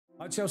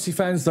Hi Chelsea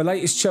fans, the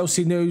latest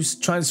Chelsea news,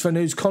 transfer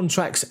news,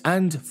 contracts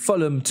and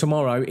Fulham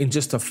tomorrow in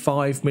just a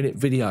 5-minute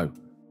video.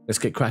 Let's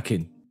get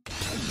cracking.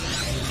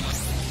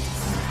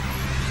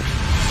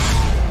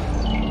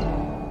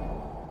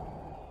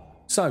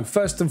 So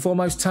first and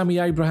foremost, Tammy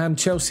Abraham,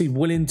 Chelsea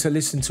willing to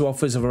listen to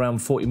offers of around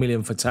 40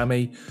 million for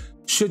Tammy.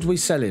 Should we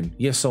sell him?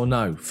 Yes or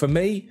no? For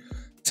me,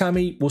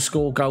 Tammy will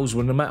score goals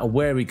no matter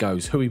where he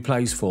goes, who he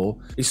plays for.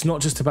 It's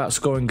not just about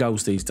scoring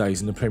goals these days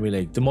in the Premier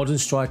League. The modern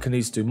striker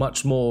needs to do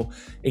much more,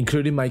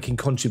 including making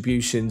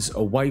contributions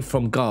away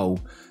from goal.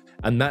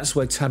 And that's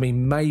where Tammy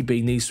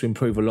maybe needs to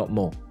improve a lot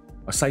more.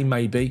 I say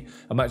maybe.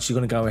 I'm actually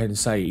going to go ahead and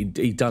say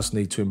he does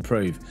need to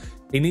improve.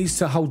 He needs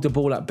to hold the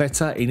ball up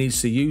better. He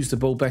needs to use the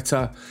ball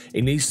better.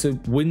 He needs to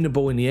win the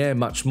ball in the air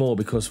much more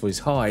because of his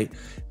height.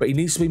 But he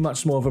needs to be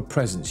much more of a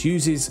presence.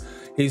 Uses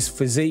his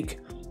physique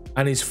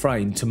and his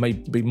frame to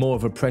be more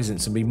of a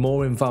presence and be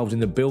more involved in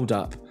the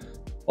build-up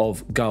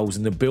of goals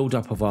and the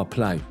build-up of our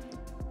play.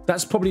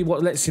 That's probably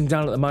what lets him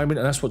down at the moment,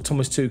 and that's what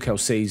Thomas Tuchel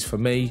sees for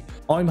me.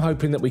 I'm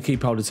hoping that we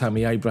keep hold of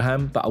Tammy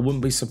Abraham, but I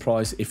wouldn't be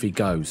surprised if he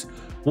goes.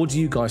 What do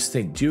you guys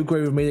think? Do you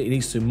agree with me that he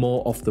needs to do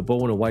more off the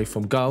ball and away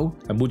from goal?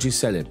 And would you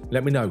sell him?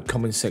 Let me know,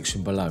 comment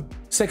section below.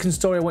 Second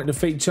story I wanted to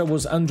feature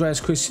was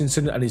Andreas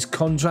Christensen and his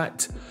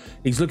contract.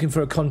 He's looking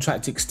for a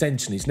contract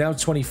extension. He's now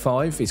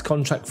 25. His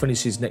contract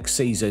finishes next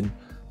season.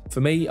 For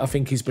me, I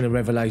think he's been a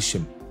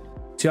revelation.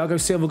 Thiago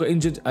Silva got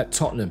injured at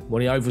Tottenham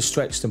when he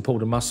overstretched and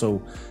pulled a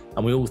muscle,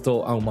 and we all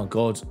thought, oh my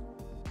God,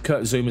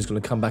 Kurt Zouma's going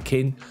to come back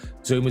in.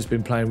 Zouma's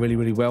been playing really,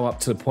 really well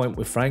up to the point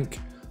with Frank,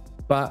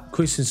 but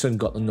Christensen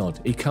got the nod.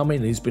 He come in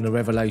and he's been a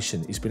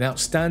revelation. He's been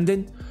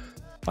outstanding.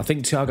 I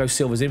think Thiago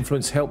Silva's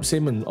influence helps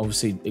him, and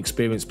obviously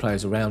experienced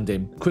players around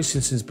him.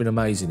 Christensen's been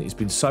amazing. He's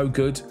been so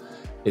good.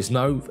 There's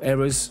no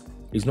errors.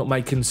 He's not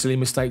making silly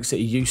mistakes that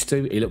he used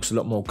to. He looks a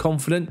lot more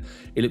confident.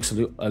 He looks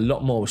a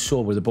lot more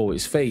assured with the ball at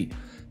his feet.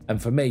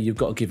 And for me, you've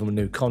got to give him a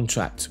new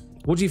contract.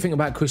 What do you think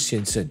about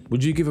Christensen?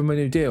 Would you give him a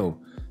new deal?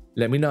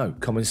 Let me know,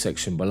 comment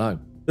section below.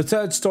 The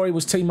third story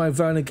was Timo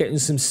Werner getting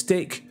some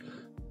stick.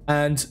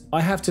 And I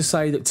have to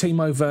say that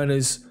Timo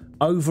Werner's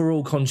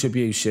overall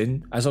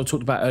contribution, as I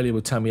talked about earlier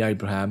with Tammy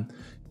Abraham,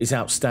 is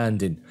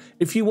outstanding.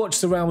 If you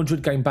watch the Real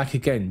Madrid game back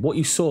again, what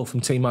you saw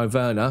from Timo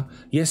Werner,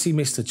 yes, he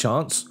missed a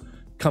chance.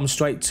 Come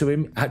straight to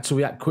him, had to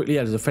react quickly,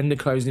 had a defender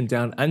closing him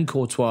down and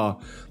Courtois.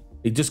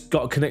 He just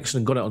got a connection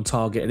and got it on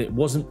target, and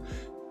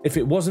if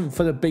it wasn't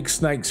for the big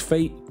snake's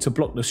feet to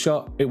block the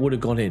shot, it would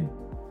have gone in.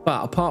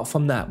 But apart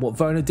from that, what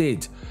Werner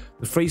did,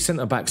 the three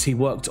centre-backs, he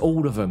worked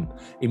all of them.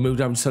 He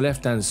moved over to the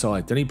left-hand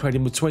side, then he played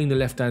in between the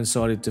left-hand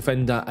side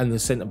defender and the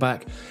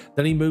centre-back,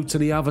 then he moved to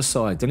the other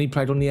side, then he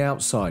played on the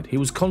outside. He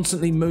was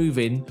constantly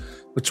moving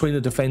between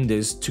the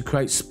defenders to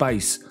create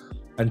space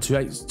and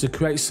to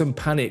create some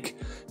panic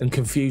and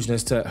confusion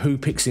as to who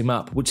picks him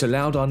up, which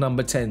allowed our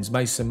number 10s,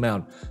 Mason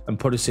Mount and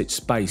Pulisic,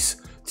 space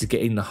to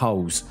get in the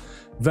holes.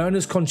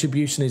 Werner's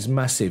contribution is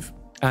massive,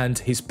 and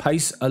his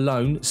pace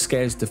alone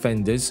scares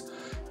defenders.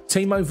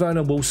 Timo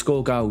Werner will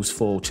score goals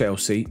for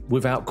Chelsea,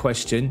 without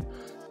question.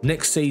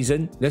 Next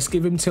season, let's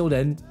give him till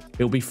then,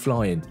 he'll be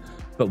flying.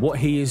 But what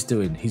he is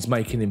doing, he's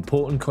making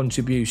important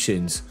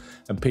contributions,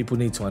 and people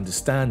need to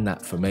understand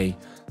that for me,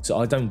 so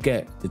I don't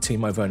get the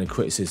Timo Werner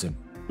criticism.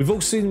 We've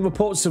all seen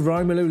reports of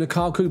Romelu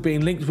Lukaku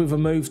being linked with a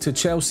move to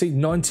Chelsea.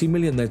 90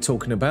 million they're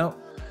talking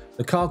about.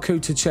 Lukaku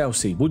to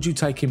Chelsea. Would you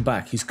take him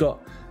back? He's got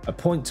a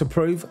point to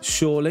prove,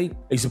 surely.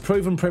 He's a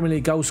proven Premier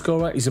League goal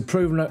scorer. He's a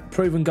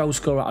proven goal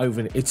scorer over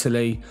in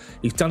Italy.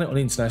 He's done it on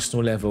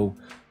international level.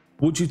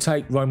 Would you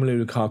take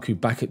Romelu Lukaku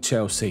back at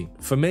Chelsea?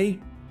 For me,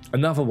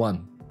 another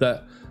one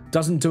that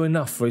doesn't do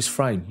enough for his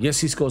frame. Yes,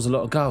 he scores a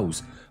lot of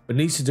goals, but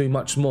needs to do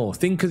much more.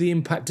 Think of the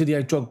impact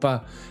Didier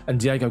Drogba and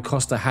Diego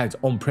Costa had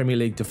on Premier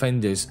League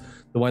defenders,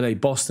 the way they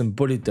bossed and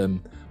bullied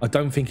them. I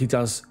don't think he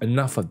does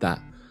enough of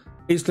that.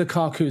 Is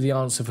Lukaku the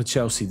answer for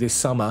Chelsea this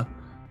summer?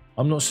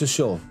 I'm not so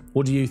sure.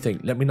 What do you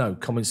think? Let me know,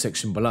 comment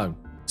section below.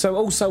 So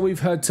also we've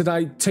heard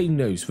today team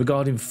news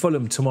regarding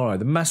Fulham tomorrow,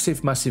 the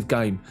massive, massive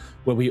game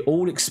where we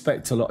all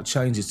expect a lot of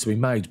changes to be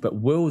made, but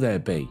will there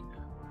be?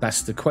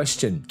 That's the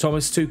question.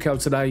 Thomas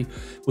Tuchel today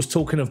was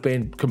talking of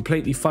being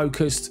completely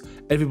focused.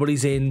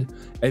 Everybody's in,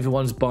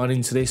 everyone's buying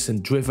into this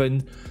and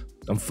driven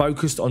and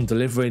focused on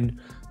delivering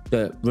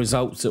the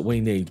results that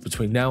we need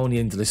between now and the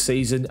end of the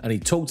season. And he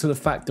talked to the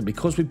fact that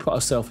because we put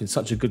ourselves in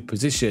such a good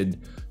position,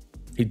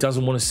 he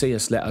doesn't want to see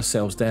us let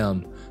ourselves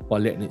down by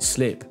letting it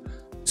slip.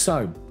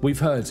 So we've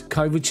heard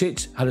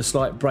Kovacic had a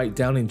slight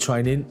breakdown in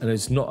training and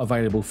is not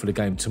available for the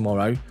game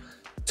tomorrow.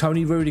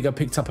 Toni Rudiger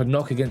picked up a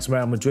knock against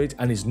Real Madrid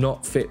and is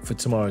not fit for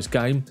tomorrow's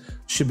game.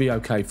 Should be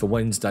okay for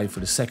Wednesday for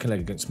the second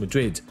leg against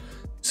Madrid.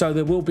 So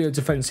there will be a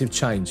defensive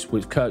change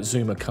with Kurt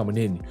Zouma coming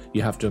in,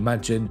 you have to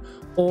imagine.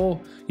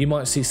 Or you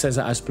might see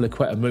Cesar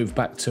Azpilicueta move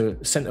back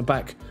to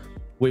centre-back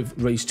with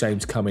Reece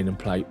James come in and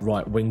play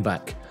right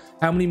wing-back.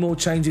 How many more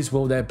changes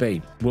will there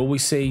be? Will we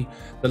see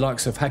the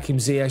likes of Hakim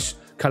Ziyech,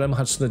 Callum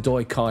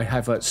Hudson-Odoi, Kai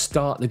Havertz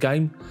start the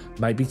game?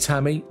 Maybe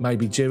Tammy,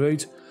 maybe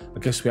Giroud. I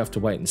guess we have to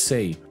wait and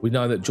see. We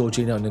know that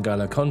Jorginho and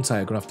N'Golo Kanté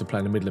are going to have to play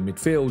in the middle of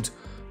midfield.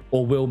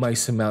 or will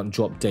Mason Mount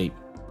drop deep?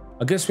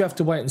 I guess we have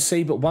to wait and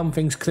see, but one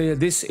thing's clear,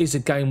 this is a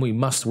game we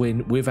must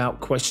win without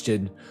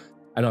question,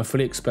 and I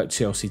fully expect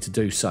Chelsea to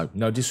do so.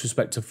 No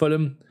disrespect to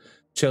Fulham,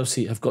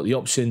 Chelsea have got the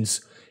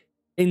options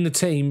in the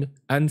team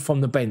and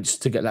from the bench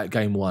to get that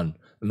game won.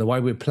 And the way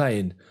we're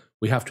playing,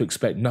 we have to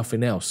expect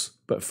nothing else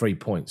but 3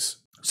 points.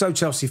 So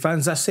Chelsea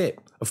fans, that's it.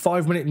 A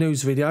 5-minute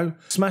news video.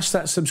 Smash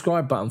that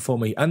subscribe button for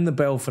me and the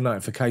bell for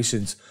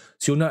notifications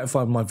so you're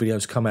notified when my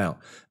videos come out.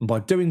 And by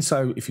doing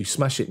so, if you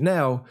smash it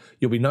now,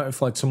 you'll be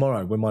notified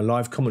tomorrow when my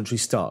live commentary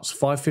starts.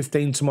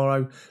 5:15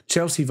 tomorrow,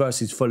 Chelsea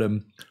versus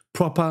Fulham.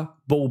 Proper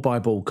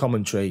ball-by-ball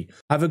commentary.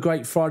 Have a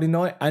great Friday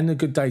night and a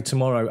good day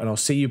tomorrow, and I'll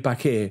see you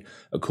back here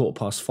at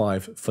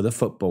 5:15 for the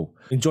football.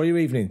 Enjoy your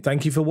evening.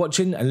 Thank you for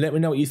watching, and let me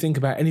know what you think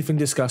about anything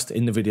discussed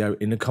in the video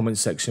in the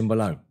comments section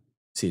below.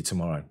 See you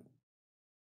tomorrow.